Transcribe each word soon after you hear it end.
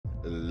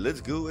Let's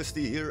go, ST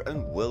here,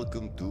 and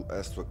welcome to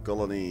Astro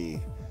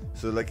Colony.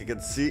 So like you can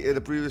see in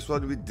the previous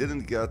one, we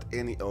didn't get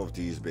any of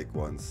these big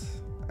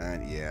ones.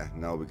 And yeah,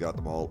 now we got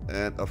them all.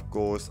 And of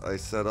course I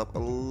set up a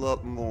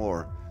lot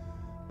more.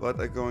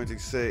 But I'm going to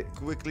say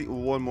quickly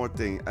one more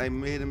thing. I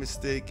made a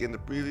mistake in the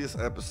previous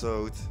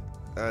episode.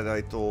 And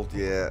I told,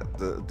 yeah,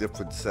 the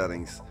different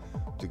settings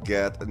to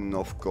get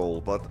enough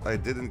coal. But I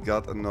didn't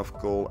get enough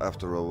coal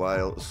after a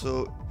while.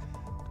 So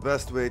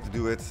best way to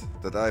do it,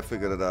 that I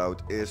figured it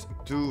out, is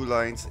 2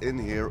 lines in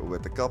here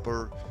with the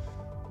copper,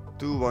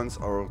 2 ones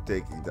are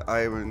taking the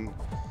iron,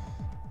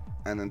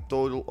 and a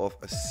total of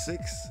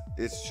 6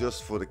 is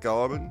just for the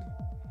carbon,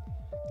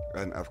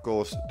 and of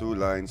course 2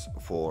 lines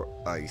for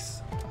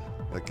ice,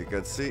 like you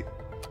can see.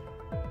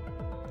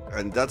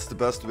 And that's the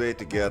best way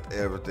to get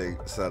everything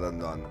said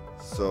and done.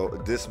 So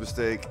this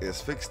mistake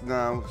is fixed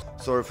now.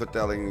 Sorry for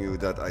telling you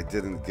that I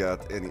didn't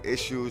get any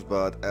issues,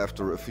 but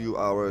after a few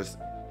hours,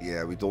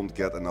 yeah, we don't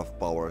get enough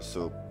power.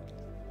 So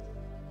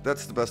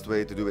that's the best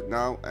way to do it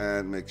now,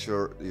 and make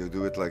sure you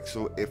do it like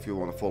so if you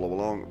want to follow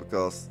along,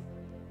 because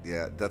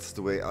yeah, that's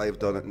the way I've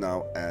done it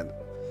now. And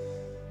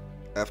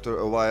after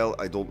a while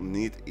I don't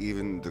need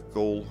even the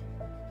coal.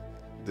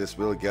 This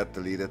will get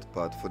deleted,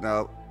 but for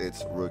now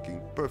it's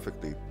working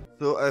perfectly.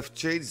 So I've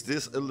changed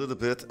this a little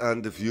bit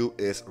and the view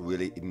is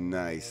really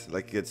nice.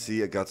 Like you can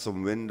see, I got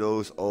some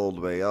windows all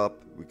the way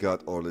up. We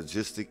got our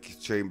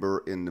logistic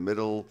chamber in the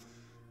middle.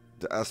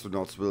 The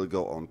astronauts will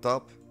go on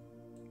top.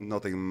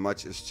 Nothing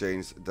much is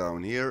changed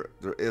down here.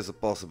 There is a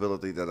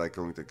possibility that I'm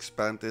going to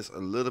expand this a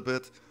little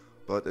bit,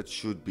 but it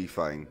should be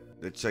fine.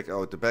 Let's check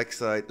out the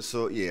backside.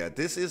 So yeah,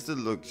 this is the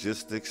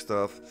logistic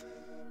stuff.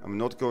 I'm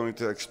not going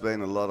to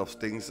explain a lot of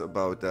things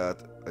about that.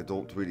 I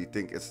don't really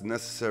think it's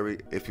necessary.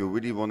 If you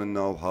really want to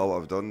know how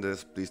I've done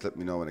this, please let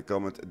me know in a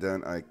comment.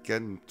 Then I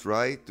can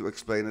try to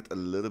explain it a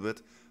little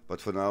bit. But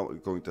for now, I'm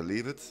going to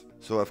leave it.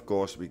 So of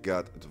course we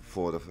got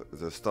for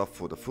the stuff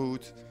for the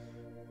food,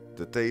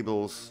 the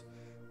tables,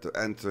 the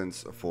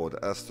entrance for the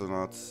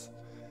astronauts.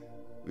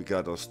 We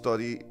got our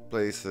study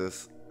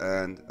places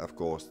and of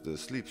course the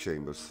sleep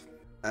chambers.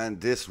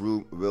 And this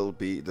room will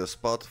be the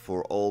spot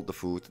for all the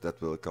food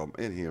that will come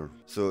in here.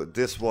 So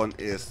this one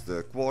is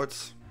the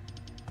quartz.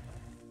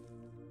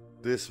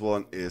 This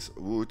one is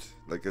wood.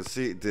 Like you can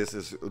see, this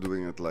is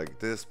doing it like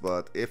this,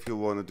 but if you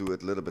want to do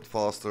it a little bit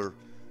faster,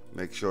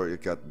 make sure you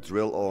got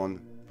drill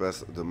on,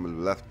 press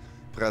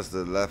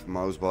the left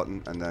mouse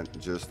button and then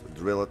just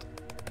drill it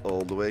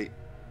all the way.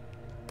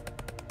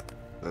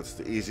 That's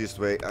the easiest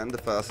way and the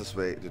fastest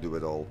way to do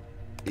it all.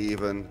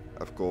 Even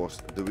of course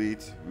the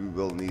wheat, we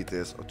will need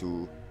this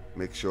to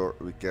make sure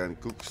we can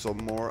cook some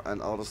more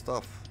and other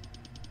stuff.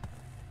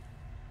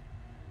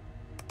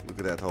 Look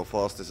at that, how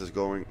fast this is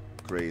going,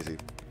 crazy.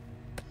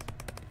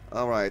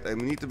 Alright, I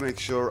need to make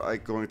sure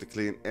I'm going to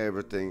clean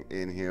everything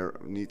in here.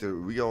 I need to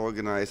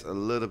reorganize a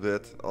little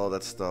bit all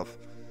that stuff.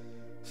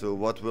 So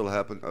what will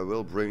happen, I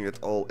will bring it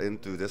all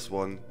into this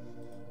one,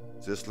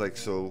 just like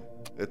so.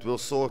 It will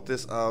sort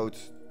this out.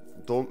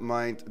 Don't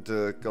mind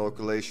the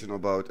calculation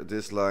about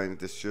this line.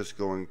 It's just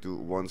going to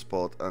one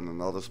spot and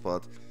another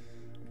spot.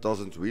 It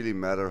doesn't really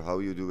matter how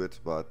you do it,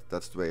 but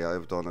that's the way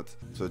I've done it.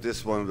 So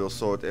this one will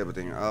sort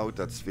everything out.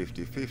 That's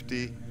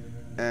 50-50.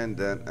 And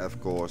then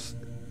of course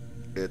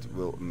it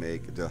will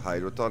make the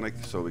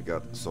hydrotonic. So we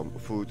got some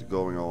food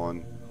going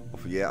on.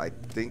 Yeah, I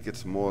think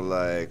it's more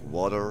like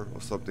water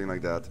or something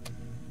like that.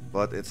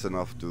 But it's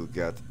enough to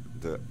get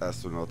the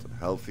astronaut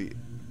healthy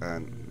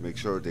and make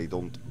sure they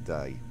don't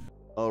die.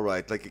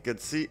 Alright, like you can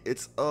see,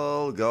 it's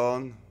all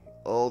gone.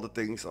 All the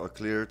things are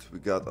cleared. We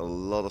got a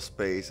lot of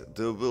space.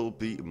 There will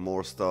be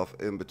more stuff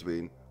in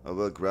between. I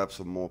will grab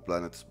some more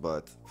planets,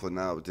 but for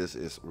now this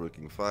is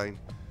working fine.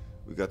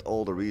 We got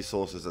all the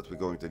resources that we're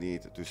going to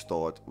need to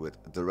start with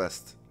the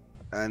rest.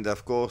 And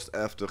of course,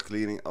 after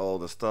cleaning all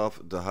the stuff,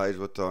 the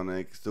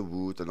hydrotonics, the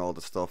wood and all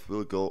the stuff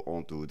will go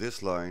onto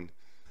this line.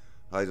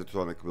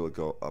 Hydrotonic will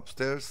go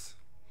upstairs.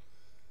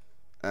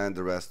 And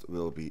the rest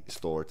will be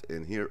stored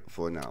in here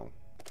for now.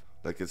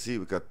 Like you can see,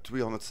 we got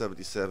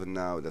 377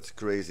 now. That's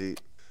crazy.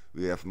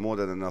 We have more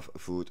than enough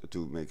food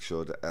to make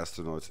sure the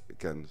astronauts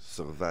can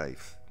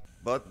survive.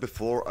 But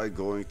before I'm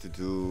going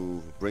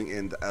to bring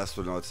in the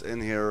astronauts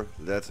in here,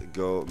 let's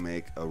go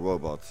make a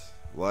robot.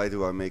 Why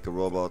do I make a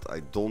robot?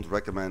 I don't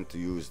recommend to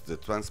use the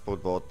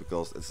transport bot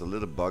because it's a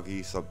little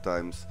buggy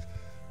sometimes.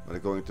 But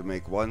I'm going to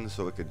make one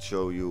so I can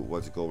show you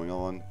what's going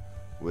on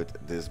with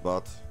this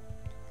bot.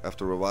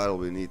 After a while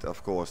we need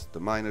of course the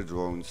miner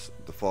drones,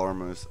 the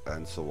farmers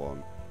and so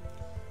on.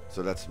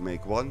 So let's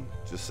make one,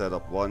 just set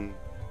up one,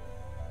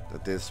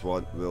 that this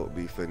one will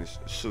be finished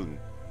soon.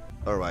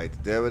 Alright,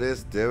 there it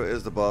is, there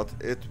is the bot.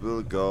 It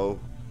will go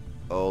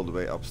all the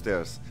way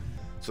upstairs.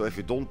 So if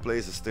you don't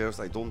place the stairs,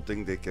 I don't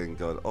think they can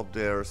go up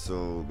there,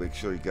 so make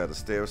sure you got the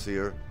stairs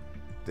here.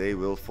 They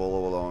will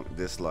follow along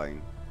this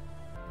line.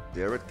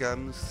 There it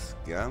comes.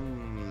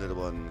 Come little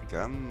one,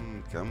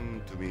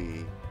 come to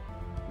me.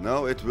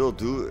 Now it will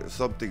do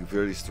something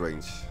very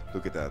strange.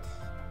 Look at that.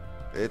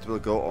 It will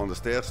go on the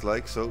stairs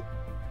like so.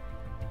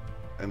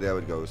 And there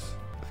it goes.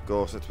 Of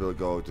course it will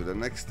go to the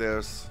next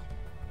stairs.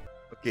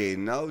 Okay,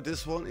 now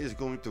this one is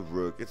going to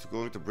work. It's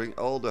going to bring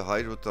all the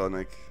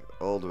hydrotonic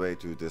all the way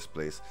to this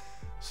place.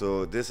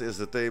 So this is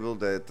the table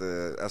that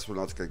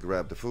astronauts can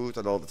grab the food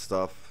and all that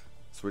stuff.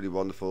 It's really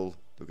wonderful.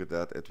 Look at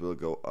that, it will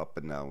go up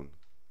and down.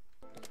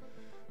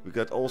 We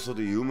got also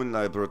the human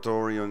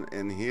laboratorium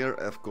in here.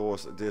 Of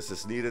course this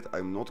is needed.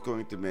 I'm not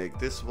going to make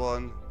this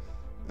one.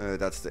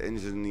 That's the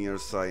engineer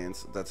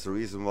science. That's the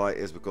reason why,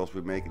 is because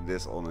we're making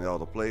this on the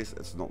other place.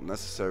 It's not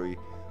necessary,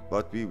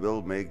 but we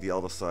will make the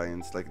other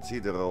science. Like you can see,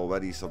 there are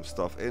already some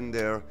stuff in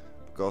there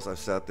because I've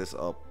set this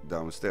up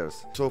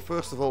downstairs. So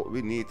first of all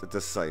we need the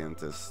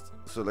scientist.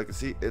 So like you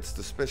see, it's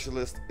the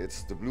specialist,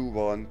 it's the blue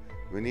one.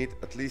 We need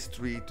at least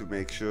 3 to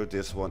make sure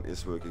this one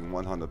is working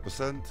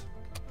 100%.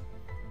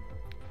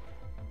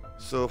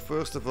 So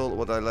first of all,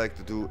 what I like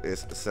to do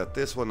is set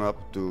this one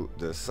up to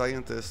the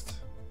scientist.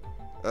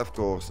 Of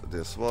course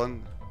this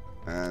one,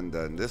 and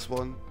then this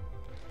one.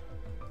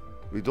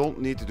 We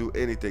don't need to do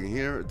anything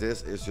here.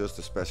 This is just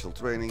a special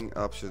training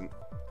option.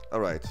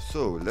 Alright,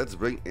 so let's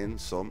bring in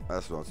some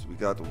astronauts. We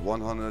got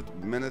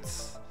 100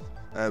 minutes.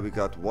 We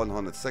got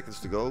 100 seconds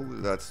to go.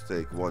 Let's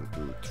take 1,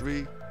 2,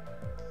 3.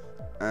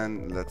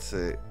 And let's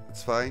say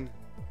it's fine.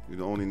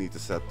 You only need to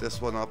set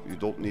this one up. You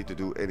don't need to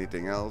do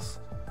anything else.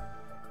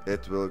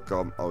 It will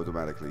come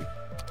automatically.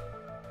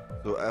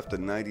 So after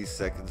 90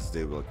 seconds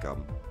they will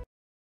come.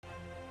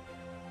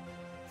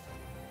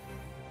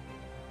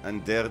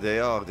 And there they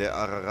are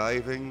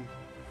arriving,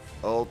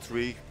 all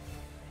 3.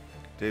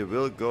 They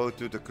will go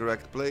to the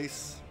correct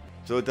place.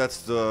 So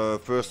that's the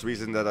first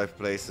reason that I've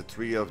placed the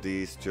 3 of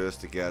these,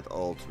 just to get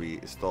all 3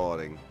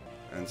 starting.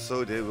 And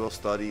so they will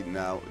study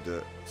now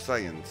the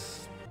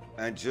science.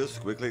 And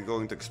just quickly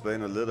going to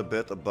explain a little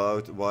bit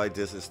about why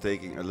this is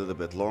taking a little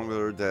bit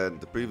longer than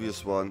the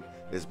previous one,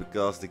 is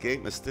because the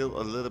game is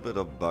still a little bit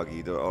of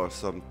buggy. There are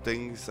some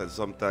things and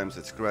sometimes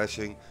it's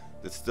crashing.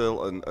 It's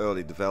still an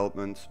early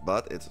development,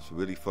 but it's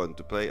really fun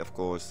to play, of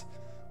course.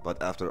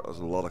 But after a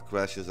lot of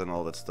crashes and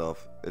all that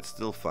stuff, it's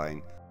still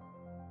fine.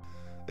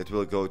 It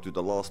will go to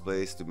the last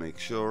place to make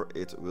sure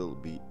it will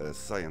be a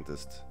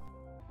scientist.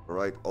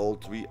 Alright, all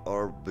 3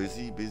 are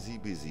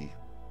busy.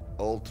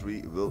 All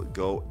 3 will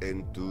go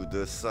into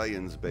the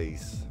science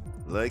base.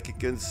 Like you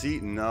can see,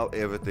 now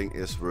everything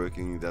is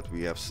working that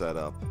we have set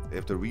up.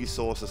 If the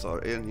resources are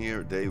in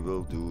here, they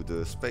will do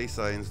the space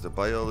science, the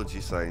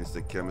biology science,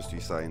 the chemistry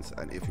science,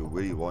 and if you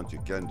really want, you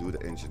can do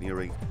the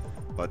engineering,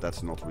 but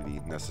that's not really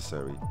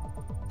necessary.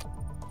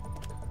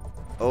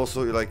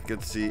 Also, like you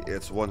can see,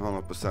 it's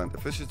 100%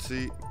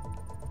 efficiency.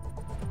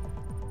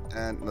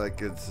 And like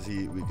you can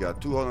see, we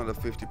got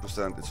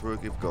 250%. It's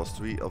working because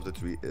 3 of the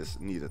 3 is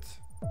needed.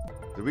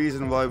 The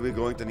reason why we're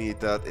going to need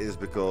that is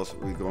because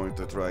we're going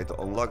to try to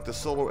unlock the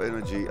solar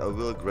energy. I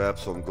will grab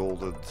some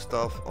golden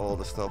stuff, all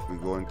the stuff we're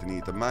going to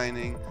need the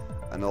mining,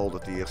 and all the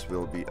tiers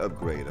will be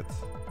upgraded.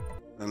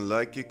 And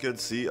like you can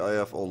see, I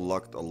have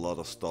unlocked a lot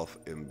of stuff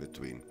in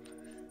between.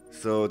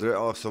 So there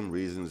are some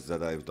reasons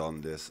that I've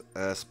done this,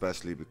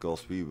 especially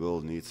because we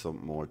will need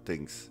some more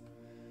things.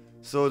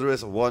 So there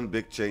is one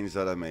big change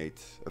that I made,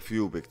 a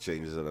few big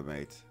changes that I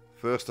made.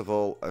 First of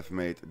all, I've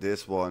made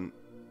this one.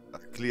 I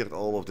cleared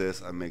all of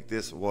this and make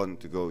this one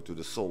to go to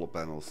the solar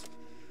panels.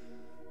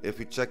 If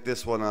we check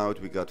this one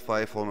out, we got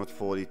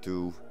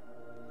 542.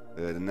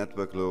 The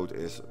network load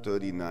is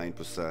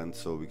 39%,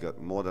 so we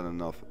got more than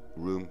enough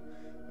room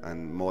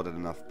and more than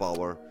enough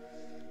power.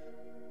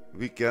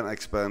 We can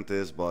expand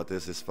this, but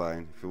this is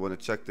fine. If you want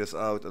to check this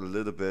out a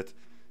little bit,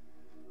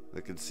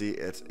 you can see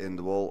it's in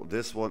the wall.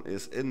 This one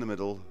is in the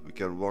middle. We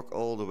can walk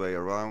all the way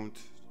around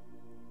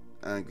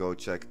and go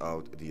check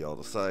out the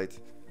other side.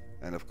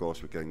 And of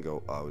course we can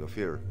go out of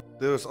here.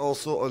 There's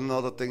also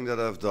another thing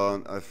that I've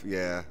done. I've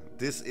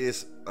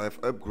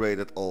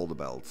upgraded all the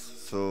belts.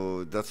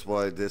 So that's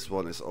why this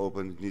one is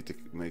open. You need to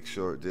make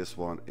sure this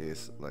one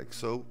is like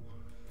so.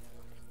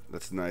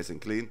 That's nice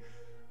and clean.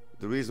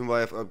 The reason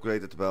why I've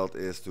upgraded the belt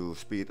is to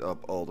speed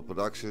up all the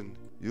production.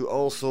 You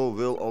also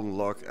will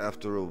unlock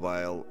after a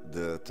while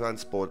the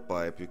transport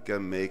pipe. You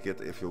can make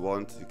it if you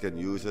want, you can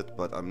use it,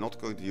 but I'm not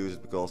going to use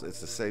it because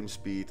it's the same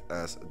speed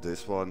as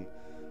this one.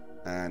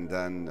 And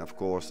then of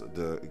course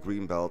the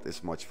green belt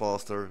is much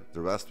faster.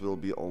 The rest will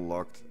be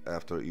unlocked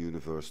after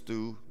universe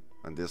 2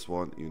 and this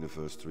one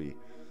universe 3.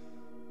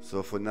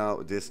 So for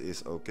now this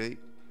is okay.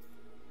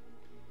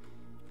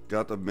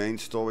 Got a main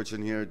storage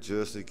in here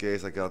just in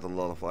case I got a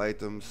lot of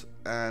items,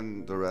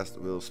 and the rest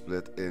will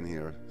split in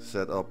here.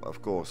 Set up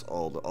of course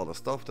all the other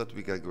stuff that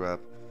we can grab.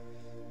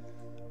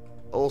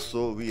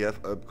 Also we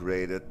have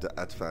upgraded the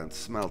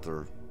advanced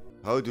smelter.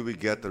 How do we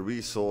get the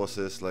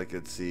resources? Like you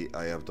can see,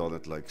 I have done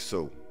it like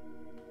so.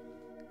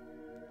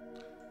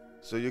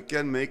 So you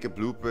can make a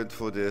blueprint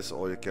for this,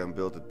 or you can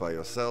build it by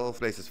yourself.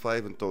 Places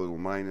 5 in total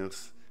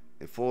miners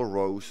in 4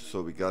 rows,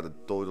 so we got a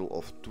total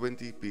of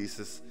 20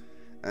 pieces.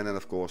 And then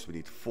of course we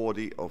need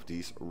 40 of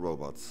these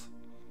robots.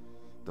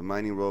 The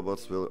mining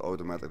robots will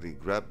automatically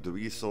grab the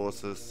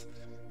resources.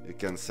 You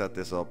can set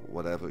this up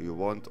whatever you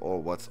want,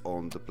 or what's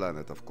on the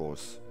planet of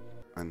course.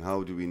 And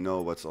how do we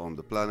know what's on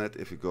the planet?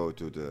 If you go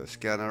to the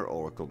scanner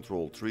or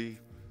control tree,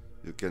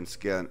 you can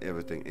scan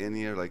everything in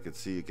here. Like you can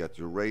see, you get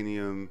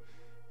uranium,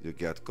 you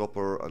get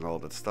copper and all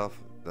that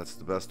stuff. That's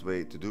the best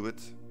way to do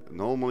it.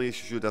 Normally you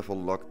should have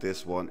unlocked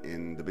this one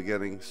in the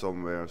beginning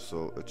somewhere,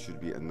 so it should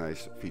be a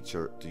nice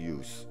feature to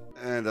use.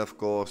 And of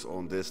course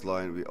on this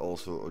line we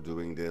also are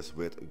doing this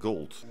with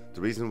gold.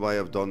 The reason why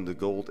I've done the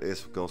gold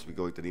is because we're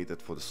going to need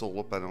it for the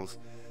solar panels.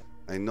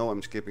 I know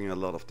I'm skipping a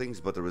lot of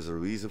things, but there is a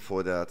reason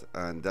for that,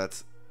 and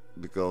that's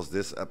because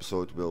this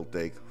episode will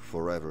take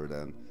forever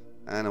then.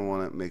 And I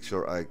want to make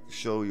sure I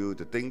show you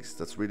the things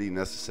that's really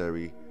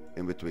necessary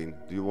in between.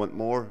 Do you want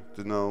more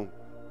to know?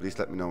 Please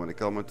let me know in the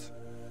comments.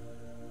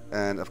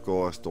 And of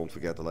course don't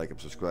forget to like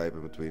and subscribe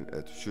in between,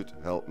 it should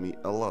help me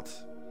a lot.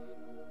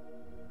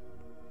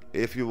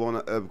 If you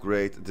want to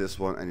upgrade this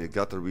one and you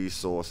got the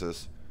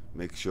resources,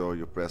 make sure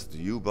you press the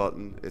U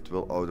button, it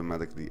will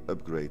automatically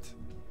upgrade.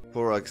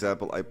 For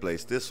example, I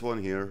place this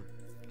one here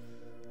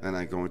and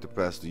I'm going to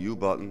press the U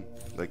button.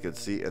 Like you can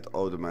see, it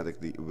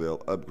automatically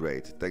will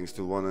upgrade. Thanks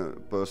to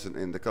one person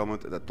in the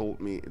comment that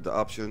told me the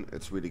option.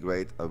 It's really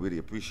great, I really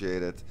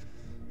appreciate it.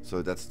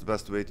 So that's the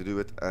best way to do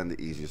it and the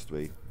easiest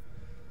way.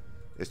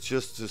 It's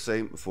just the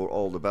same for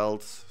all the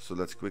belts. So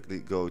let's quickly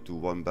go to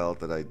one belt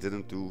that I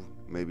didn't do.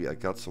 Maybe I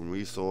got some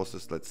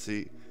resources. Let's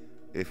see.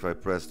 If I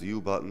press the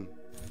U button,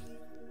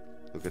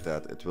 look at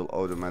that, it will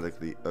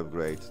automatically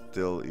upgrade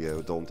till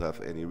you don't have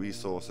any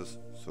resources.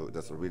 So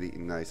that's a really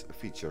nice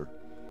feature.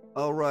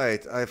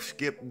 Alright, I've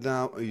skipped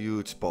now a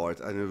huge part,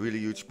 and a really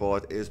huge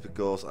part is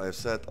because I've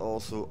set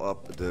also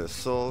up the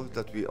saw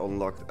that we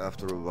unlocked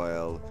after a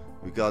while.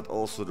 We got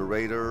also the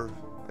radar.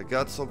 I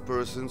got some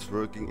persons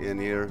working in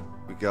here.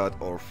 We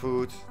got our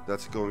food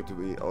that's going to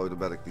be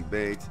automatically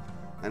made,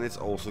 and it's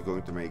also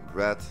going to make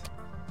bread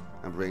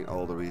and bring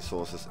all the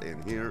resources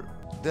in here.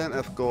 Then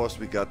of course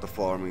we got the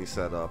farming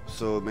set up,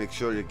 so make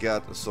sure you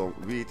get some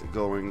wheat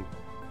going.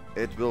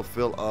 It will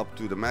fill up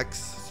to the max,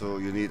 so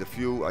you need a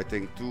few, I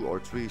think 2 or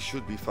 3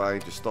 should be fine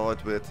to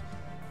start with.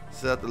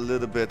 Set a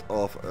little bit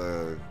of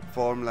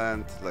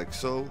farmland like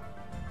so,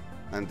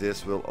 and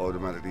this will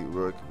automatically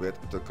work with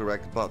the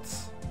correct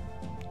bots.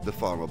 The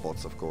farmer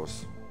bots, of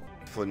course.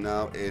 For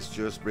now is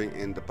just bring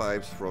in the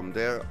pipes from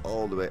there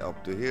all the way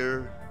up to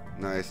here,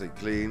 nice and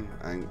clean,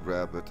 and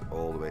grab it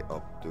all the way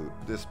up to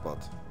this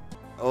spot.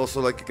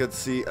 Also, like you can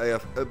see, I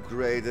have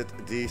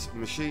upgraded these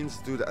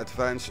machines to the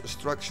advanced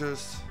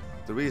structures.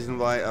 The reason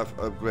why I've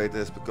upgraded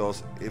this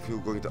because if you're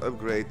going to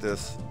upgrade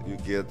this, you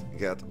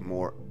get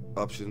more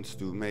options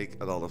to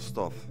make a lot of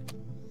stuff.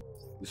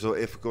 So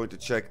if you're going to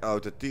check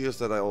out the tiers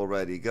that I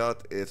already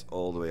got, it's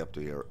all the way up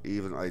to here.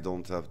 Even I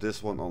don't have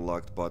this one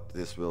unlocked, but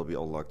this will be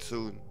unlocked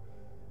soon.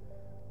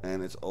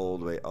 And it's all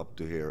the way up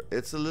to here.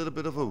 It's a little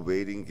bit of a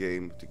waiting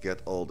game to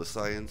get all the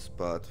science,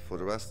 but for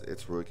the rest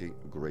it's working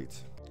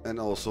great. And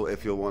also,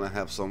 if you want to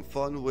have some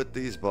fun with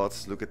these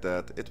bots, look at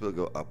that, it will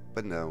go up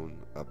and down,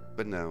 up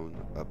and down,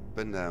 up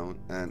and down,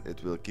 and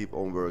it will keep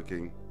on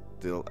working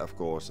till of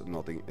course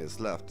nothing is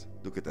left.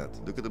 Look at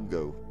that, look at them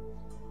go.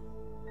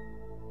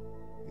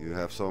 You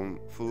have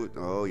some food,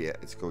 oh yeah,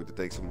 it's going to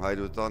take some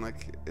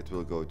hydrotonic, it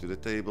will go to the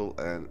table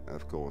and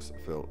of course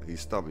fill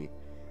his tummy.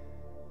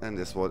 And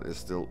this one is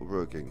still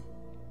working.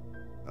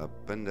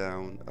 Up and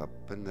down,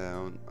 up and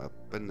down,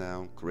 up and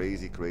down,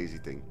 crazy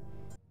thing.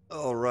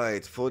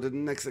 Alright, for the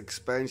next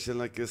expansion,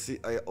 like you see,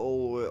 I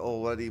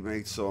already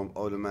made some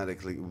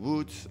automatically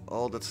wood,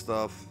 all that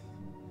stuff.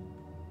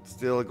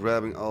 Still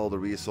grabbing all the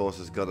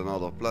resources, got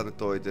another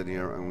planetoid in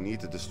here and we need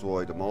to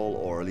destroy them all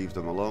or leave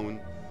them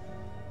alone.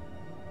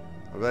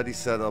 Already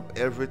set up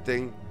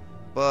everything,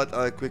 but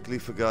I quickly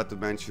forgot to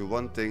mention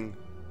one thing,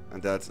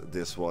 and that's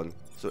this one.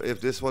 So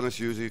if this one is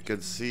used, you can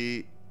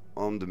see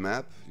on the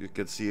map, you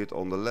can see it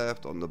on the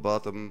left, on the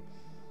bottom.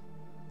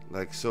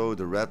 Like so,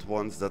 the red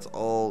ones, that's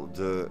all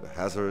the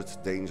hazards,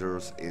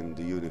 dangers in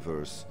the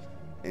universe.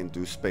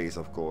 Into space,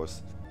 of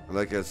course. And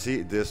like you can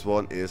see, this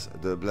one is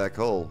the black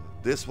hole.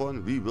 This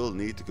one we will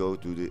need to go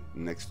to the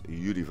next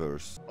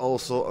universe.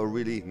 Also, a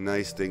really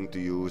nice thing to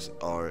use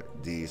are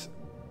these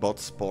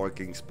bot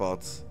parking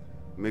spots.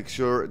 Make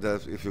sure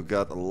that if you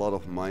got a lot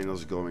of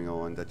miners going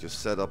on, that you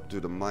set up to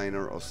the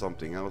miner or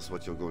something else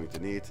what you're going to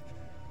need.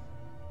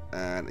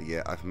 And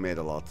yeah, I've made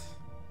a lot.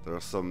 There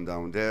are some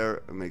down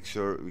there. Make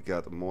sure we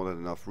got more than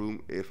enough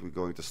room. If we're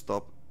going to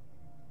stop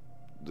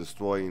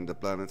destroying the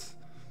planets,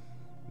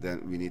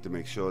 then we need to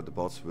make sure the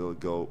bots will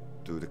go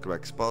to the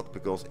correct spot,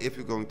 because if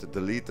you're going to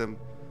delete them,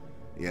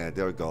 yeah,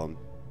 they're gone.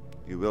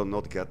 You will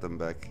not get them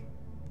back.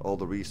 All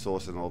the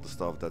resources and all the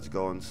stuff that's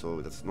gone,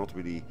 so that's not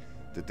really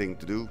the thing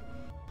to do.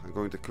 I'm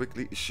going to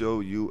quickly show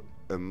you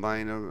a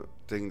minor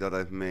thing that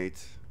I've made.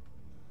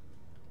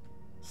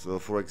 So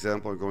for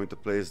example, I'm going to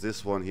place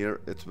this one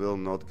here. It will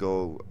not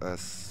go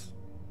as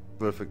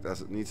perfect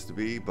as it needs to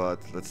be, but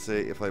let's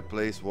say if I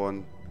place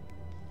one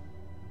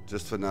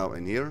just for now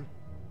in here.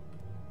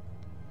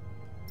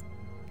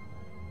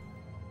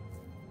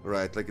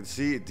 Right, like you can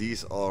see,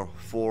 these are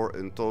 4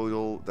 in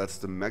total. That's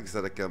the max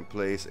that I can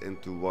place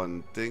into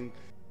one thing.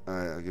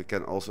 You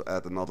can also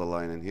add another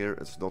line in here.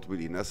 It's not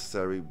really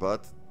necessary,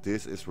 but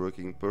this is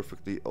working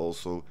perfectly.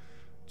 Also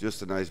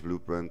just a nice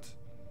blueprint,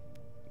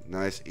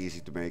 nice,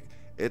 easy to make.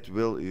 It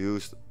will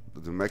use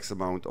the max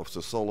amount of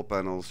the solar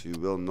panels. You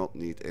will not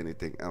need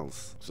anything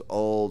else. So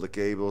all the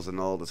cables and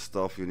all the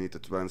stuff you need to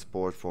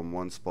transport from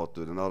one spot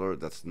to another,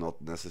 that's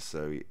not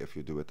necessary if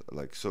you do it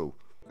like so.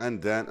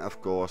 And then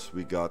of course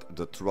we got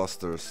the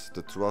thrusters.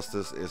 The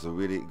thrusters is a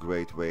really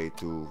great way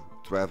to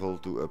travel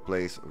to a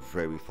place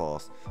very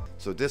fast.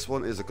 So this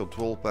one is a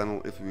control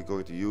panel. If we're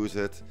going to use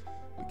it,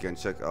 we can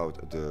check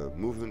out the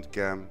movement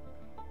cam.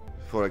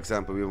 For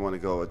example, we want to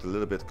go a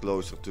little bit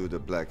closer to the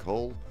black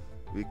hole.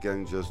 We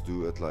can just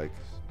do it like,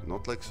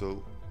 not like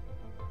so,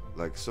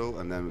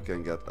 and then we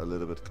can get a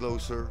little bit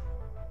closer.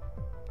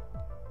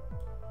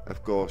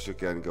 Of course you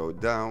can go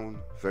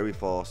down very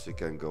fast, you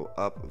can go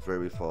up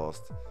very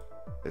fast.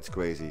 It's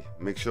crazy.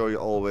 Make sure you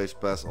always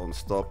press on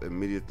stop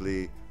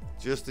immediately,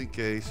 just in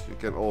case. You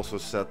can also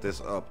set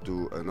this up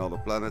to another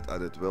planet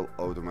and it will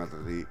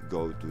automatically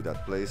go to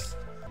that place.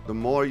 The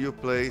more you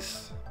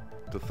place,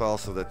 the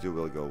faster that you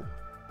will go.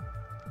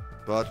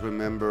 But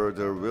remember,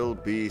 there will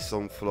be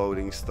some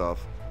floating stuff.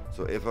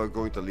 So if I'm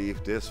going to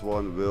leave, this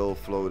one will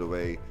float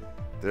away.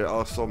 There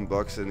are some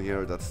bugs in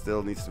here that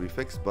still needs to be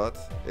fixed, but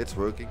it's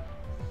working.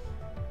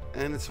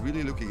 And it's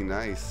really looking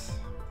nice.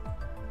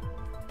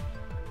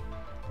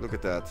 Look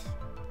at that.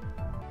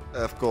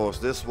 Of course,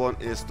 this one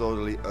is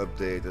totally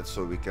updated,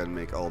 so we can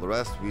make all the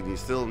rest. We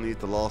still need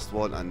the last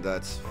one, and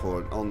that's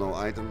for an unknown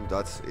item.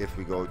 That's if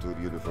we go to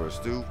the universe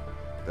 2.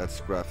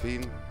 That's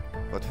graphene,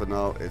 but for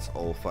now it's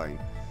all fine.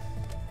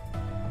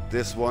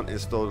 This one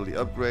is totally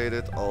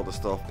upgraded. All the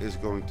stuff is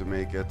going to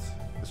make it.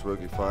 It's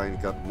working fine.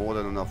 Got more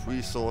than enough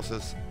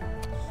resources,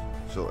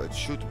 so it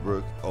should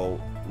work all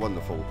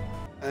wonderful.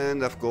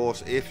 And of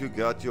course, if you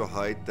got your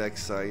high-tech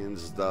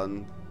science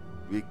done,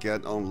 we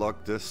can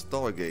unlock the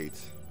Stargate.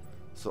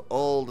 So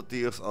all the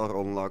tiers are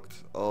unlocked,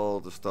 all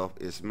the stuff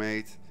is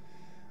made.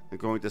 I'm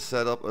going to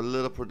set up a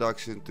little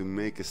production to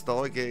make a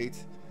Stargate,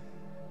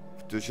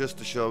 just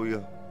to show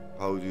you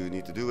how you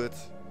need to do it.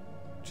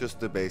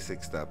 Just the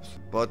basic steps.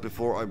 But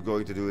before I'm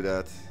going to do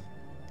that,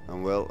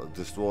 and well,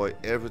 destroy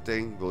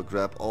everything, we'll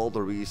grab all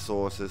the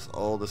resources,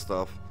 all the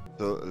stuff.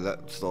 So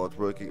let's start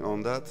working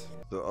on that.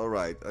 So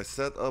alright, I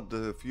set up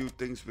the few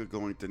things we're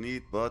going to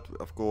need, but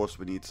of course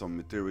we need some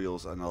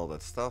materials and all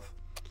that stuff.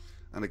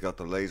 And I got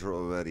the laser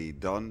already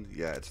done.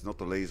 Yeah, it's not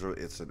a laser,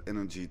 it's an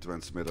energy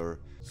transmitter.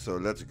 So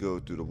let's go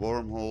to the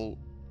wormhole.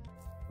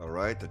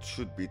 Alright, that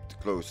should be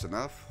close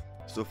enough.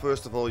 So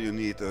first of all you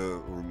need a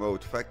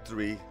remote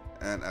factory,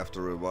 and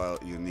after a while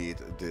you need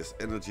this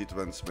energy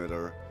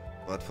transmitter.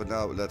 But for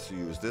now let's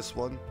use this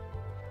one.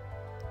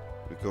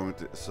 We're going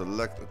to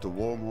select the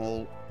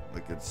wormhole.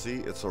 Like you can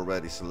see, it's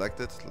already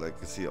selected, like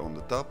you see on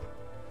the top.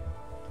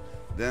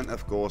 Then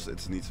of course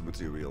it needs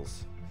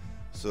materials.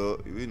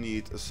 So you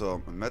need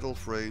some metal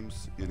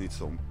frames, you need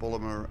some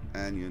polymer,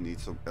 and you need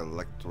some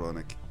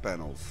electronic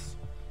panels.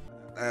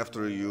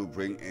 After you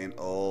bring in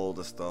all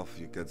the stuff,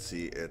 you can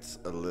see it's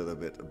a little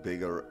bit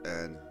bigger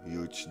and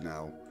huge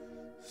now.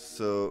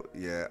 So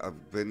yeah,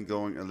 I've been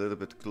going a little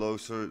bit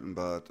closer,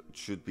 but it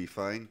should be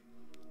fine.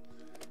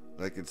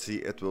 Like you can see,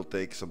 it will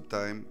take some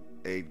time.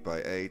 8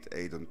 by 8,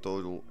 8 in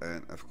total,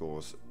 and of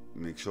course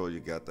make sure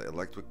you get the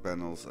electric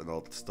panels and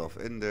all that stuff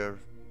in there.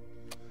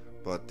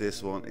 But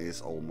this one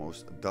is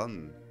almost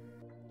done.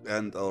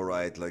 And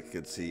alright, like you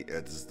can see,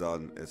 it's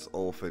done, it's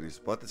all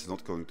finished, but it's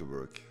not going to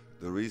work.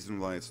 The reason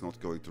why it's not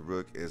going to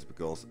work is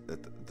because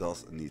it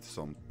does need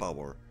some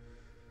power.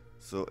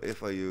 So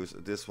if I use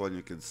this one,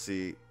 you can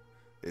see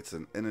it's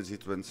an energy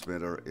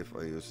transmitter. If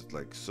I use it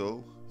like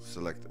so,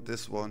 select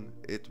this one,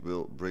 it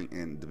will bring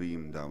in the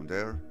beam down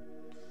there.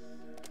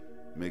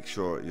 Make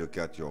sure you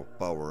get your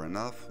power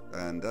enough,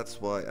 and that's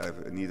why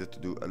I've needed to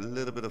do a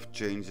little bit of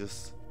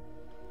changes.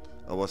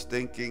 I was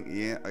thinking,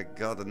 yeah, I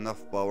got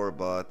enough power,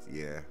 but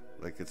yeah,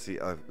 like you can see,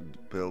 I've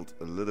built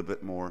a little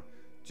bit more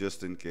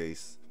just in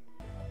case.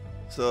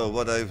 So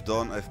what I've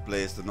done, I've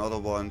placed another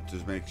one to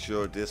make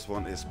sure this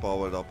one is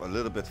powered up a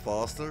little bit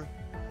faster.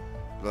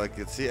 Like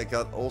you can see, I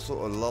got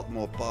also a lot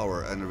more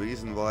power, and the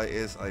reason why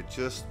is I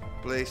just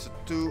placed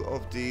 2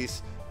 of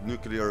these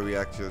nuclear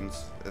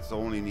reactions. It's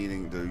only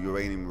needing the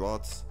uranium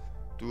rods.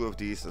 2 of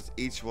these, that's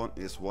each one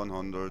is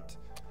 100.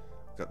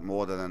 Got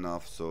more than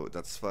enough, so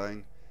that's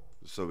fine.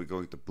 So we're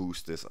going to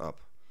boost this up.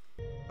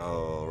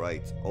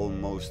 Alright,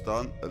 almost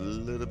done. A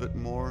little bit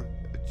more.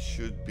 It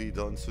should be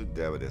done soon.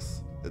 There it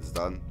is. It's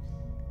done.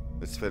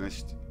 It's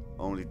finished.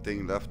 Only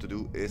thing left to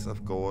do is,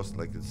 of course,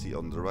 like you can see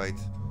on the right,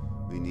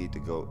 we need to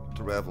go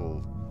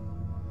travel.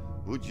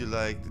 Would you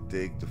like to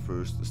take the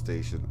first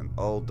station and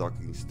all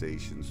docking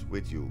stations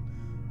with you?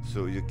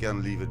 So you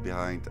can leave it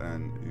behind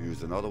and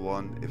use another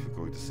one. If you're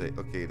going to say,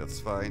 okay, that's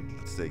fine,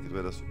 let's take it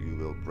with us, you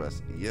will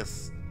press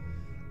yes,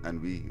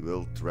 and we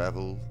will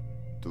travel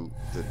to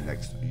the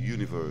next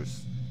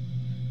universe.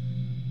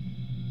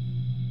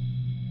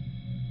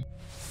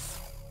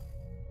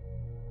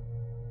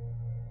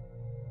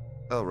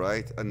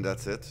 Alright, and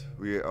that's it.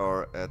 We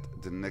are at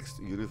the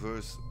next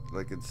universe.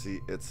 Like you can see,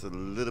 it's a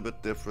little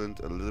bit different,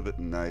 a little bit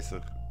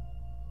nicer.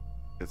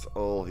 It's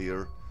all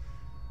here.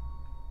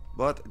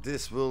 But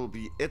this will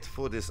be it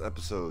for this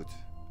episode.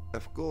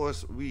 Of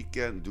course, we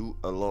can do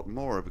a lot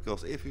more,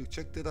 because if you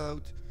checked it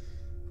out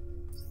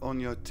on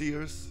your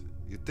tiers,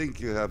 you think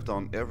you have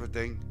done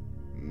everything.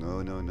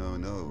 No, no, no,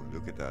 no.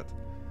 Look at that.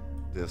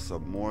 There's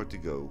some more to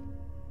go.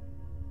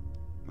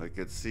 Like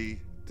you can see,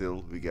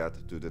 till we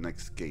get to the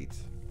next gate.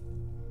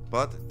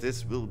 But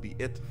this will be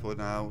it for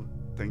now.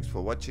 Thanks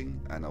for watching,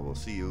 and I will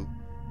see you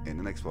in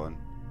the next one.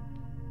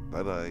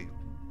 Bye bye.